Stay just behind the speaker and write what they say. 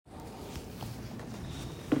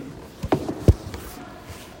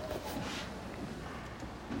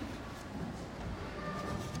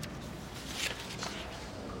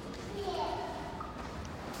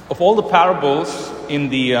of all the parables in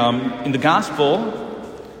the gospel,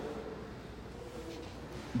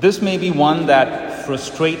 this may be one that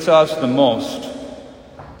frustrates us the most.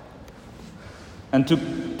 And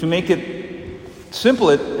to make it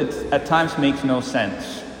simple, it at times makes no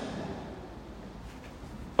sense.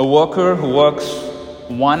 A worker who works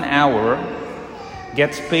 1 hour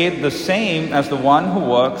gets paid the same as the one who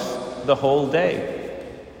works the whole day.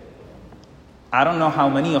 I don't know how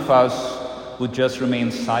many of us would just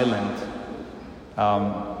remain silent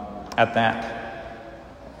at that.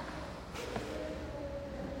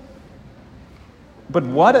 But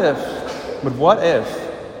what if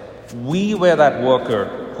we were that worker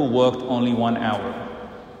who worked only 1 hour?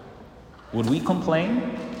 Would we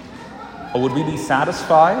complain? Or would we be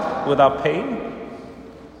satisfied with our pay?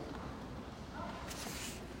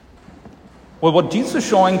 Well, what Jesus is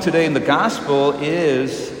showing today in the gospel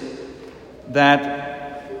is that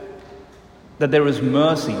there is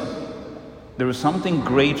mercy. There is something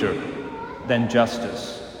greater than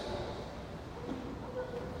justice.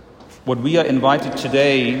 What we are invited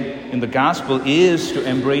today in the gospel is to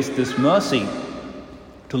embrace this mercy,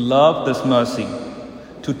 to love this mercy,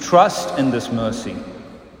 to trust in this mercy.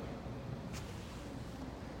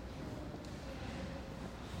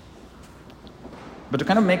 But to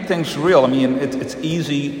kind of make things real, I mean, it's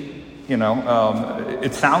easy,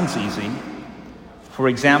 it sounds easy. For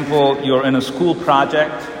example, you're in a school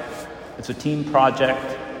project, it's a team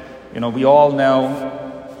project. We all know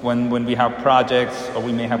when we have projects, or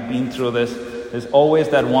we may have been through this, there's always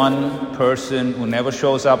that one person who never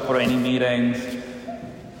shows up for any meetings,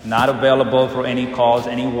 not available for any calls,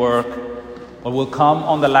 any work, but will come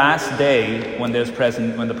on the last day when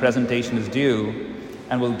the presentation is due,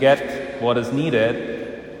 and will get what is needed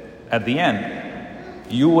at the end.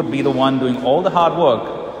 You would be the one doing all the hard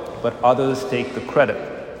work, but others take the credit.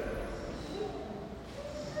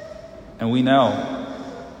 And we know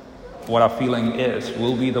what our feeling is.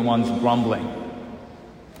 We'll be the ones grumbling,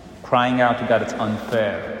 crying out to God, it's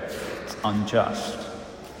unfair, it's unjust.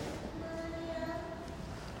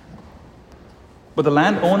 But the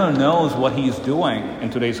landowner knows what he's doing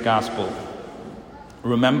in today's gospel.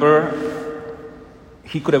 Remember,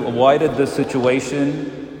 he could have avoided this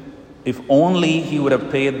situation if only he would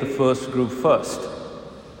have paid the first group first,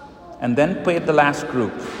 and then paid the last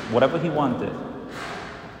group, whatever he wanted.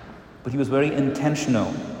 But he was very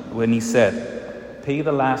intentional when he said, pay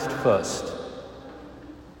the last first.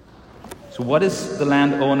 So what is the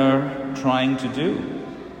landowner trying to do?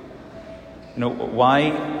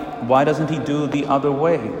 Why doesn't he do the other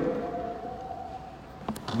way?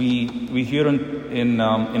 We hear in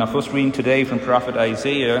our first reading today from Prophet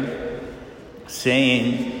Isaiah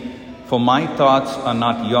saying, for my thoughts are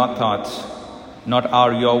not your thoughts, not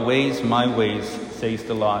are your ways my ways, says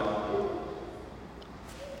the Lord.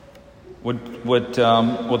 What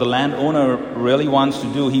the landowner really wants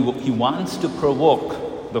to do, he wants to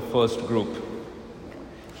provoke the first group.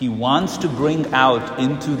 He wants to bring out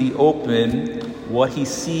into the open what he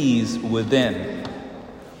sees within.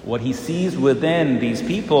 What he sees within these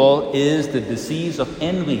people is the disease of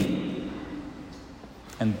envy.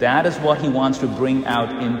 And that is what he wants to bring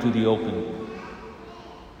out into the open.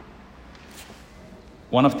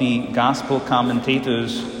 One of the gospel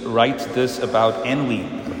commentators writes this about envy.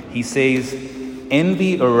 He says,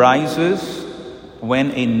 envy arises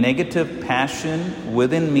when a negative passion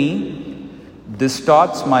within me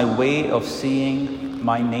distorts my way of seeing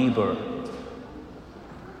my neighbor.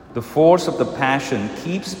 The force of the passion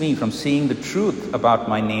keeps me from seeing the truth about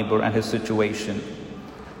my neighbor and his situation.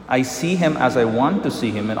 I see him as I want to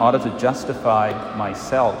see him in order to justify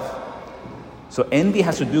myself. So envy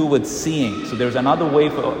has to do with seeing. So there's another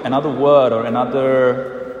word or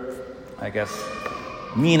another,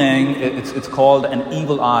 meaning. It's called an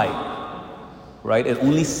evil eye, right? It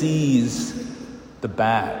only sees the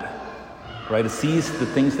bad, right? It sees the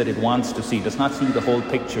things that it wants to see. It does not see the whole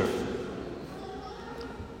picture.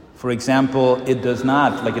 For example, it is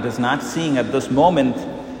not seeing at this moment,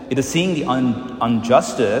 it is seeing the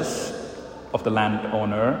injustice of the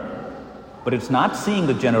landowner, but it's not seeing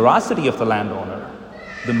the generosity of the landowner,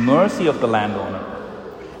 the mercy of the landowner.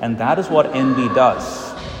 And that is what envy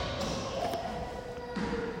does.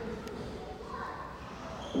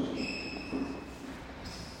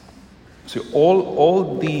 So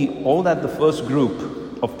all that the first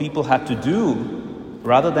group of people had to do,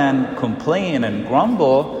 rather than complain and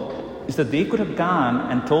grumble, is that they could have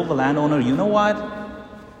gone and told the landowner, you know what?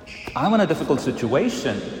 I'm in a difficult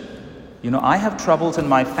situation. I have troubles in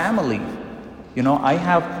my family. I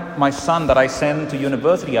have my son that I send to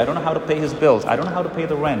university. I don't know how to pay his bills. I don't know how to pay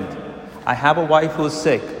the rent. I have a wife who's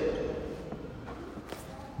sick.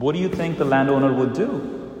 what do you think the landowner would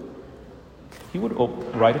do? He would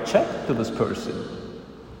write a check to this person,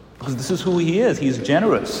 because this is who he is. He's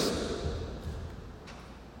generous.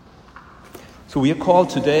 So we are called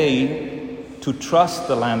today to trust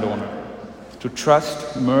the landowner, to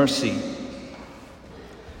trust mercy.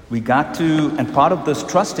 We got to, and part of this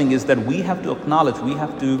trusting is that we have to acknowledge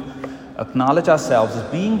ourselves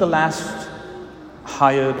as being the last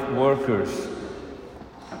hired workers.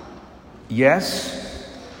 Yes,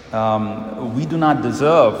 we do not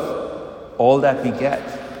deserve all that we get.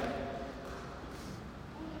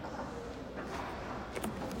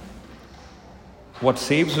 What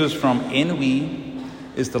saves us from envy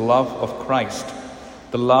is the love of Christ,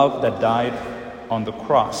 the love that died on the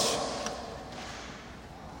cross.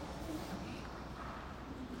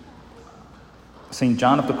 St.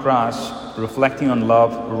 John of the Cross, reflecting on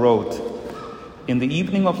love, wrote, "In the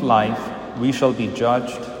evening of life, we shall be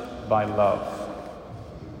judged by love."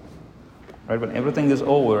 Right? When everything is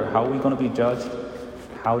over, how are we going to be judged?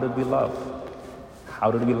 How did we love?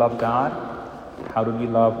 How did we love God? How did we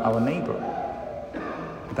love our neighbor?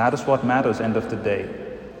 That is what matters end of the day.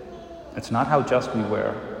 It's not how just we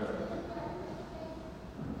were.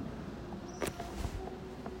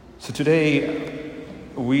 So today,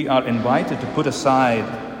 we are invited to put aside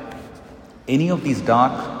any of these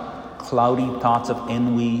dark, cloudy thoughts of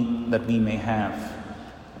envy that we may have.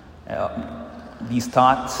 These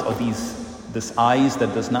thoughts or this eyes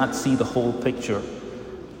that does not see the whole picture,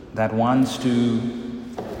 that wants to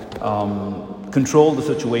control the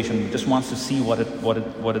situation, just wants to see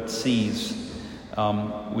what it sees.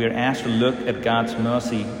 We are asked to look at God's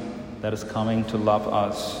mercy that is coming to love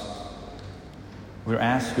us. We're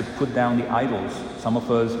asked to put down the idols. Some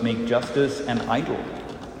of us make justice an idol,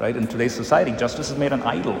 right? In today's society, justice is made an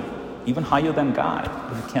idol, even higher than God,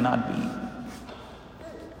 but it cannot be.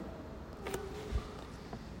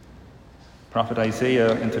 Prophet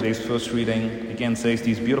Isaiah in today's first reading again says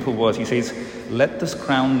these beautiful words. He says, "Let this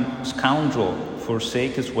scoundrel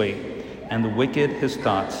forsake his way, and the wicked his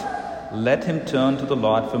thoughts. Let him turn to the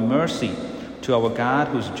Lord for mercy, to our God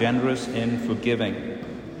who is generous in forgiving."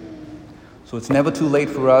 So it's never too late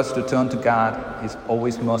for us to turn to God. He's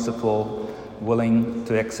always merciful, willing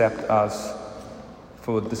to accept us,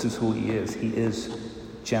 for this is who He is. He is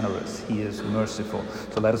generous. He is merciful.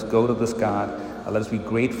 So let us go to this God. Let us be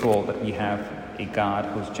grateful that we have a God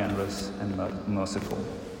who is generous and merciful.